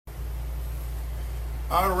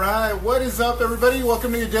All right, what is up, everybody?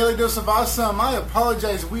 Welcome to your Daily Dose of Awesome. I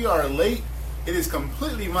apologize, we are late. It is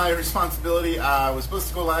completely my responsibility. I was supposed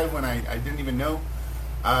to go live when I didn't even know,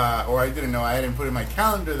 or I didn't know. I hadn't put in my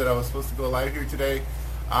calendar that I was supposed to go live here today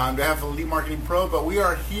on behalf of Elite Marketing Pro. But we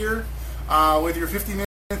are here with your 50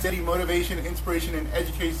 minutes daily motivation, inspiration, and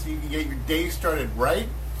education so you can get your day started right.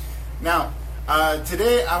 Now,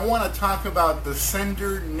 today I want to talk about the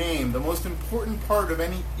sender name, the most important part of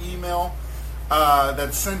any email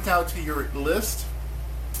that's sent out to your list.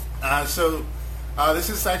 So this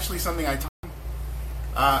is actually something I talked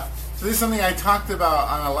about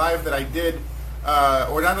on a live that I did,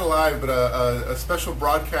 or not a live, but a special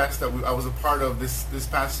broadcast that I was a part of this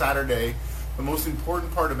past Saturday. The most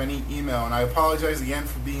important part of any email, and I apologize again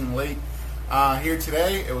for being late here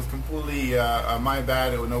today. It was completely my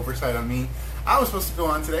bad. It was an oversight on me. I was supposed to go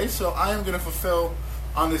on today, so I am going to fulfill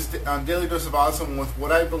on this Daily Dose of Awesome with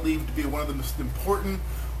what I believe to be one of the most important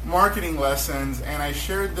marketing lessons, and I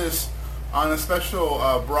shared this on a special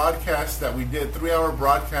broadcast that we did, 3-hour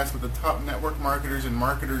broadcast with the top network marketers and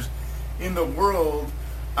marketers in the world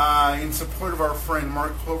in support of our friend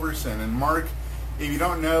Mark Hoverson. And Mark, if you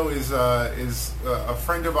don't know, is a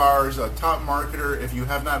friend of ours, a top marketer. If you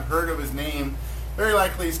have not heard of his name, very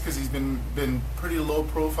likely it's because he's been pretty low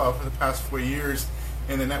profile for the past 4 years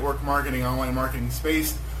in the network marketing, online marketing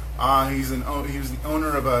space. He was the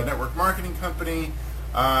owner of a network marketing company,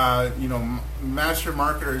 master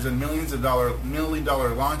marketers and million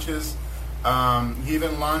dollar launches. He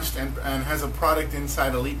even launched and has a product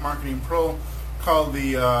inside Elite Marketing Pro called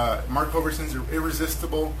the Mark Hoverson's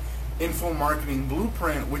Irresistible Info Marketing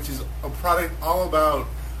Blueprint, which is a product all about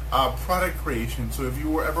product creation. So if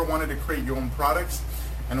you ever wanted to create your own products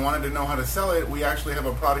and wanted to know how to sell it, we actually have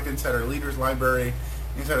a product inside our Leaders Library,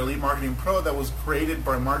 inside Elite Marketing Pro, that was created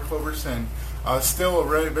by Mark Hoverson. Still a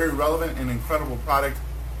very, very relevant and incredible product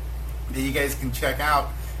that you guys can check out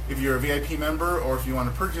if you're a VIP member, or if you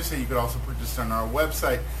want to purchase it, you could also purchase it on our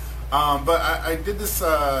website. But I did this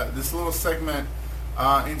little segment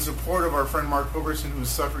in support of our friend Mark Hoverson, who's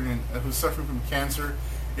suffering from cancer.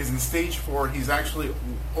 Is in stage 4. He's actually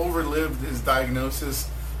overlived his diagnosis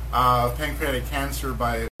of pancreatic cancer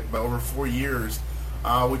by over 4 years,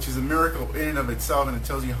 which is a miracle in and of itself, and it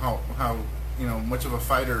tells you how much of a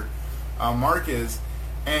fighter Mark is.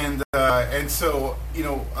 And so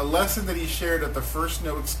a lesson that he shared at the first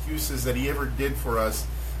No Excuses that he ever did for us.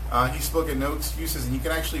 He spoke at No Excuses, and you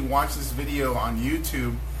can actually watch this video on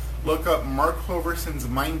YouTube. Look up Mark Hoverson's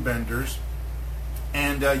Mindbenders,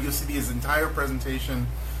 and you'll see his entire presentation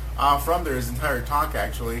from there, his entire talk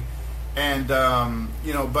actually. And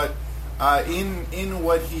but in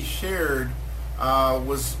what he shared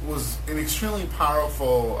was an extremely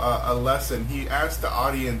powerful lesson. He asked the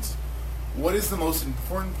audience, what is the most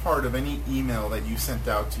important part of any email that you sent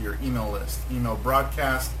out to your email list, email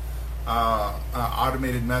broadcast,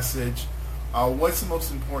 automated message? What's the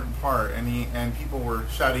most important part? And people were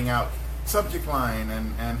shouting out subject line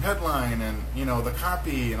and headline and the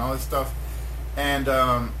copy and all this stuff. And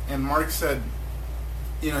Mark said,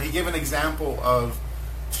 he gave an example of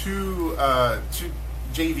two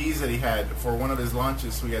JVs that he had for one of his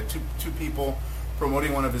launches. So he had two people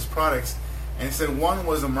promoting one of his products, and he said one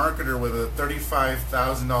was a marketer with a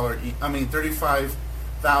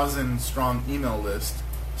 35,000 strong email list.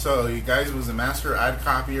 So you guys was a master ad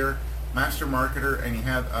copier, master marketer, and he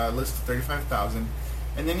had a list of 35,000.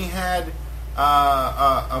 And then he had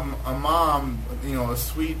a mom, a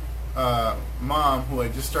sweet mom who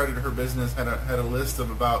had just started her business, had a list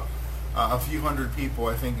of about a few hundred people,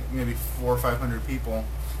 I think maybe 400 or 500 people,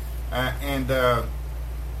 and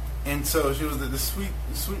so she was the sweet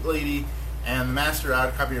lady and the master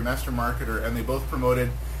ad copier, master marketer, and they both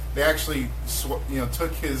promoted. They actually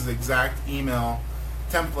took his exact email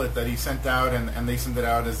template that he sent out, and they sent it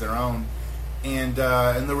out as their own. And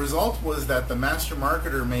the result was that the master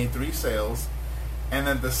marketer made 3 sales, and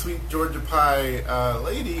then the sweet Georgia Pie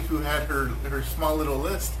lady who had her small little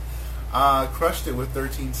list crushed it with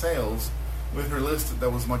 13 sales with her list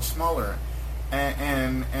that was much smaller.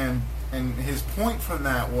 And his point from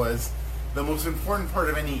that was the most important part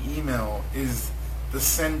of any email is the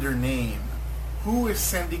sender name. Who is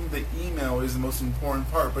sending the email is the most important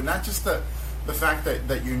part, but not just the fact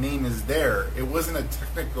that your name is there. It wasn't a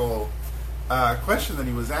technical question that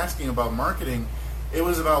he was asking about marketing. It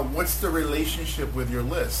was about what's the relationship with your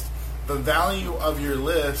list. The value of your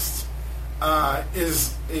list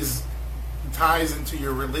is ties into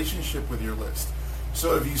your relationship with your list.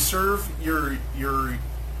 So if you serve your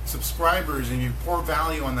subscribers and you pour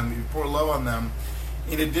value on them, you pour love on them,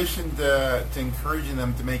 in addition to encouraging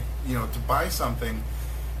them to make to buy something,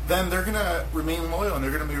 then they're going to remain loyal and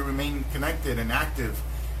they're going to remain connected and active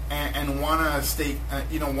and want to stay,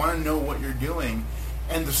 want to know what you're doing.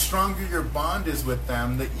 And the stronger your bond is with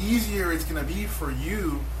them, the easier it's going to be for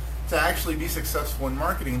you to actually be successful in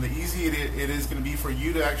marketing. The easier it is going to be for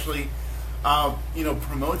you to actually,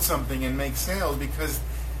 promote something and make sales, because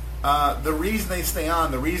the reason they stay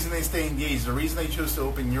on, the reason they stay engaged, the reason they choose to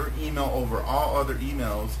open your email over all other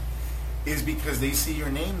emails is because they see your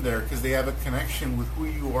name there, because they have a connection with who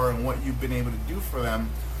you are and what you've been able to do for them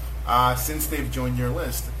since they've joined your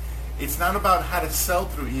list. It's not about how to sell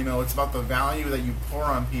through email. It's about the value that you pour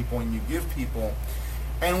on people and you give people.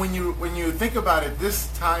 And when you think about it, this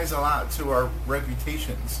ties a lot to our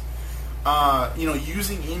reputations.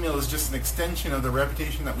 Using email is just an extension of the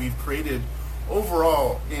reputation that we've created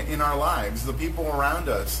overall in our lives, the people around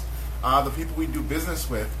us, the people we do business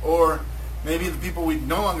with, or maybe the people we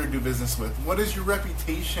no longer do business with. What is your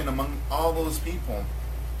reputation among all those people?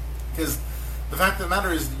 Because the fact of the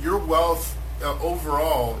matter is, your wealth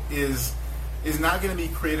overall is not going to be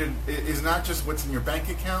created, is not just what's in your bank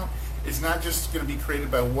account. It's not just going to be created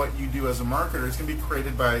by what you do as a marketer. It's going to be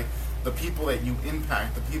created by the people that you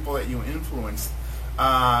impact, the people that you influence,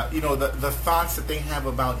 the thoughts that they have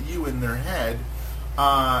about you in their head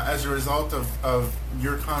as a result of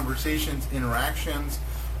your conversations, interactions,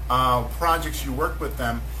 projects you work with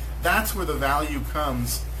them. That's where the value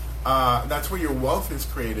comes. That's where your wealth is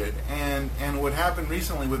created. And what happened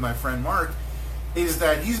recently with my friend Mark is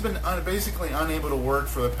that he's been basically unable to work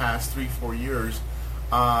for the past 3-4 years,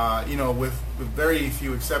 with very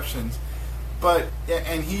few exceptions.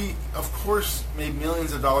 And he, of course, made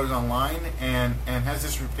millions of dollars online and has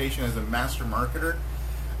this reputation as a master marketer,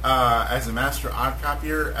 as a master ad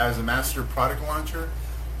copier, as a master product launcher.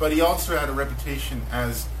 But he also had a reputation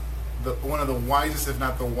as one of the wisest, if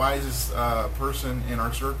not the wisest, person in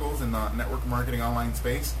our circles in the network marketing online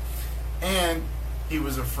space. And he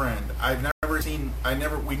was a friend.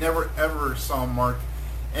 We never ever saw Mark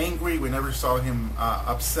angry. We never saw him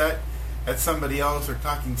upset at somebody else or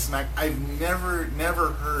talking smack. I've never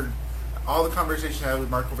heard all the conversations I had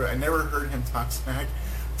with Mark over. I never heard him talk smack,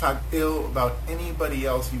 talk ill about anybody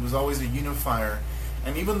else. He was always a unifier.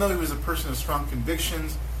 And even though he was a person of strong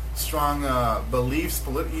convictions, strong beliefs,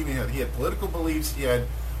 he had political beliefs, he had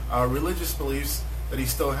religious beliefs that he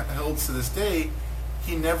still holds to this day,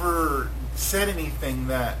 he never said anything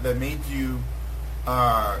that made you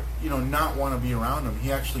not want to be around him.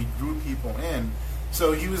 He actually drew people in.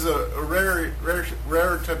 So he was a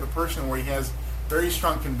rare type of person where he has very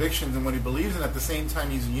strong convictions in what he believes in. At the same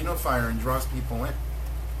time, he's a unifier and draws people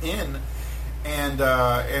in and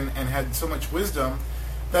had so much wisdom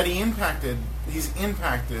that he's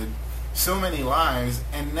impacted so many lives.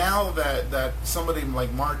 And now that somebody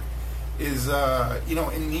like Mark is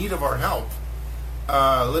in need of our help,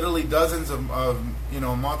 literally dozens of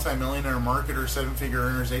multi-millionaire marketers, 7-figure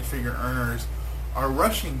earners, 8-figure earners are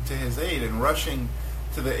rushing to his aid and rushing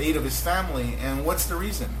to the aid of his family. And what's the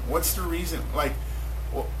reason?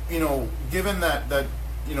 Given that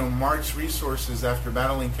Mark's resources after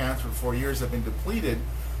battling cancer for 4 years have been depleted,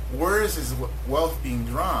 where is his wealth being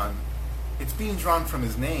drawn? It's being drawn from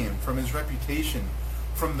his name, from his reputation,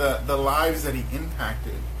 from the lives that he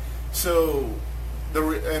impacted. So,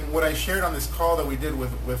 and what I shared on this call that we did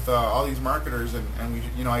with all these marketers, and we,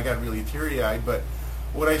 I got really teary-eyed, but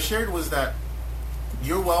what I shared was that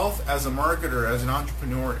your wealth as a marketer, as an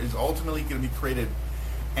entrepreneur, is ultimately going to be created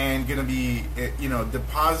and going to be,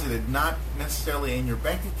 deposited not necessarily in your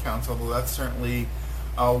bank accounts, although that's certainly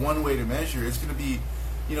one way to measure. It's going to be,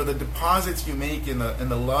 the deposits you make in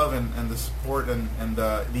the love and the support and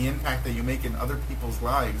the impact that you make in other people's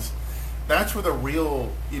lives. That's where the real,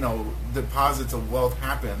 deposits of wealth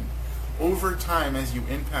happen. Over time, as you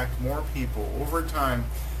impact more people, over time,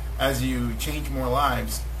 as you change more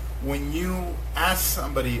lives, when you ask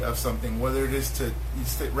somebody of something, whether it is to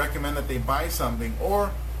recommend that they buy something,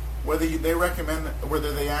 or whether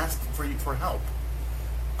they ask for you for help,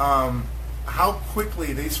 how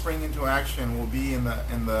quickly they spring into action will be in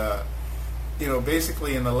the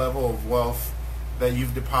basically in the level of wealth that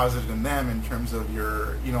you've deposited in them in terms of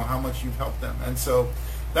your, how much you've helped them. And so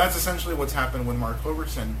that's essentially what's happened with Mark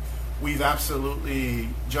Hoverson. We've absolutely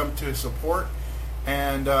jumped to his support.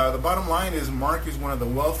 And the bottom line is Mark is one of the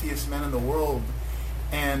wealthiest men in the world,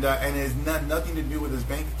 and it has nothing to do with his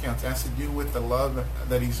bank accounts. It has to do with the love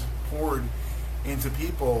that he's poured into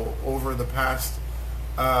people over the past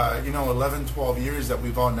 11, 12 years that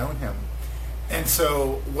we've all known him. And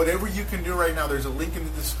so whatever you can do right now, there's a link in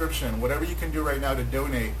the description, whatever you can do right now to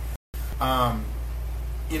donate,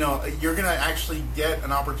 you're going to actually get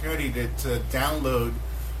an opportunity to download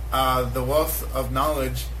the wealth of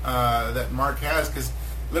knowledge that Mark has, because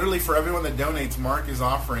literally for everyone that donates, Mark is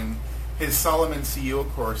offering his Solomon CEO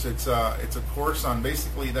course. It's a course on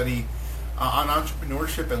basically that he on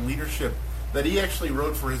entrepreneurship and leadership that he actually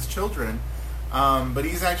wrote for his children, but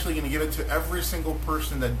he's actually going to give it to every single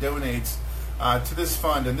person that donates to this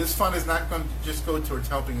fund. And this fund is not going to just go towards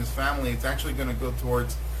helping his family. It's actually going to go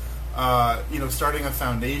towards starting a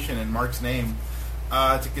foundation in Mark's name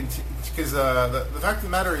to continue. Because the fact of the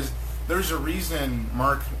matter is, there's a reason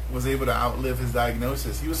Mark was able to outlive his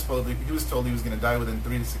diagnosis. He was told he was going to die within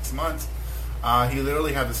 3 to 6 months. He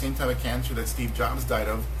literally had the same type of cancer that Steve Jobs died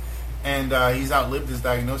of, and he's outlived his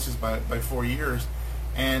diagnosis by 4 years.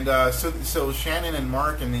 And so Shannon and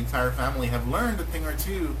Mark and the entire family have learned a thing or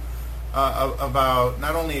two about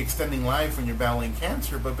not only extending life when you're battling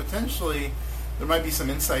cancer, but potentially there might be some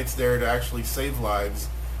insights there to actually save lives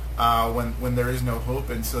when there is no hope.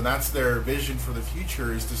 And so that's their vision for the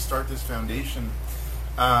future, is to start this foundation,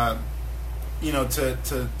 to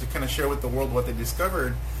kind of share with the world what they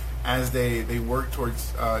discovered as they work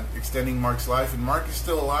towards extending Mark's life. And Mark is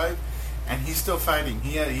still alive, and he's still fighting.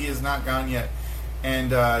 He is not gone yet.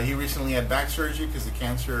 And he recently had back surgery because the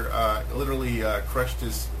cancer literally crushed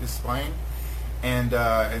his spine, and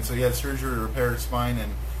so he had surgery to repair his spine,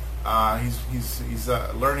 and he's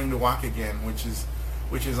learning to walk again, which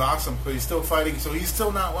is awesome. But he's still fighting, so he's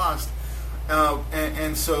still not lost.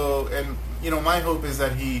 And my hope is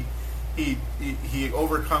that he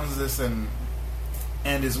overcomes this and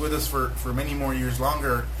is with us for many more years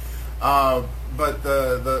longer. But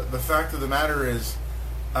the fact of the matter is,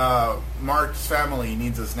 Mark's family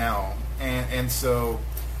needs us now, and so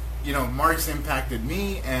Mark's impacted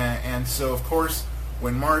me, and so of course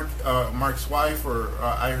when Mark's wife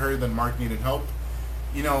I heard that Mark needed help,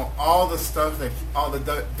 all the stuff all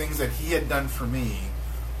the things that he had done for me,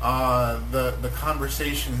 the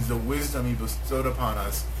conversations, the wisdom he bestowed upon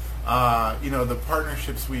us, the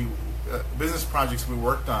partnerships business projects we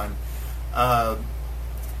worked on, the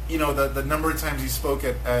number of times he spoke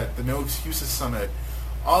at the No Excuses Summit.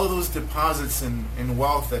 All of those deposits in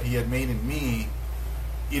wealth that he had made in me,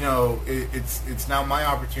 it's now my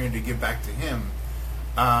opportunity to give back to him,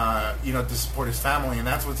 to support his family, and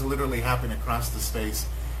that's what's literally happening across the space.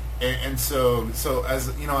 And so as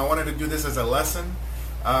I wanted to do this as a lesson,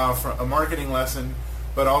 for a marketing lesson,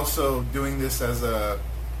 but also doing this as a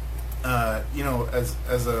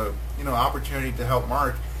opportunity to help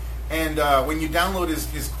Mark. And when you download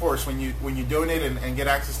his course, when you donate and get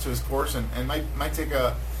access to his course, and might take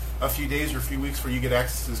a few days or a few weeks for you to get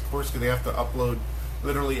access to his course, because they have to upload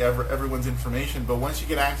literally everyone's information. But once you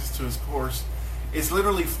get access to his course, it's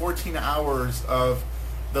literally 14 hours of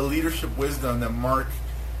the leadership wisdom that Mark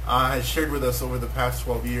has shared with us over the past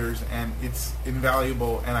 12 years, and it's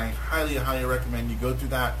invaluable. And I highly, highly recommend you go through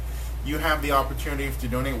that. You have the opportunity to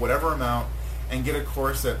donate whatever amount and get a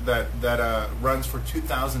course that runs for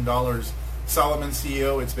 $2,000. Solomon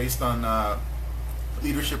CEO. It's based on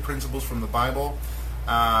leadership principles from the Bible,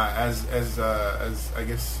 as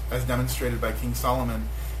demonstrated by King Solomon.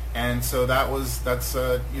 And so that's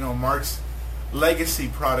Mark's legacy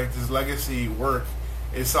product. His legacy work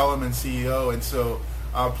is Solomon CEO. And so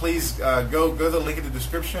please go to the link in the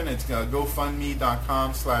description. It's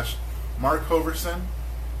GoFundMe.com/Mark Hoverson.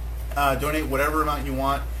 Donate whatever amount you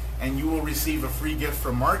want, and you will receive a free gift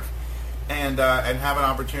from Mark, and have an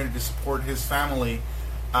opportunity to support his family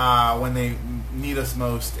when they need us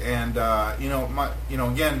most. And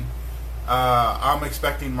again, I'm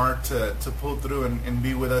expecting Mark to pull through and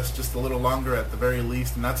be with us just a little longer at the very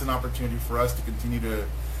least, and that's an opportunity for us to continue to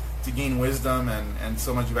gain wisdom and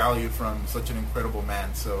so much value from such an incredible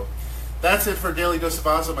man. So that's it for Daily Dose of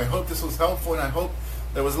Awesome. I hope this was helpful, and I hope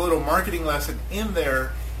there was a little marketing lesson in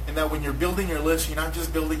there. And that when you're building your list, you're not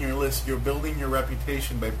just building your list, you're building your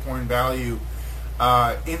reputation by pouring value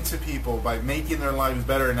into people, by making their lives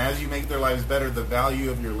better. And as you make their lives better, the value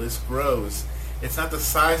of your list grows. It's not the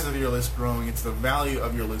size of your list growing, it's the value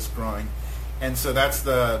of your list growing. And so that's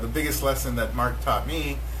the biggest lesson that Mark taught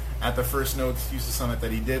me at the first No Excuses Summit that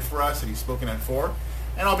he did for us, and he's spoken at 4.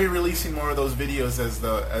 And I'll be releasing more of those videos as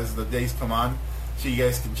the days come on, so you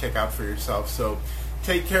guys can check out for yourself. So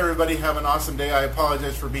take care, everybody. Have an awesome day. I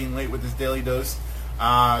apologize for being late with this daily dose.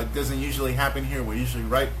 It doesn't usually happen here. We're usually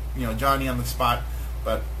right, Johnny on the spot,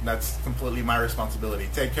 but that's completely my responsibility.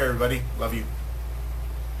 Take care, everybody. Love you.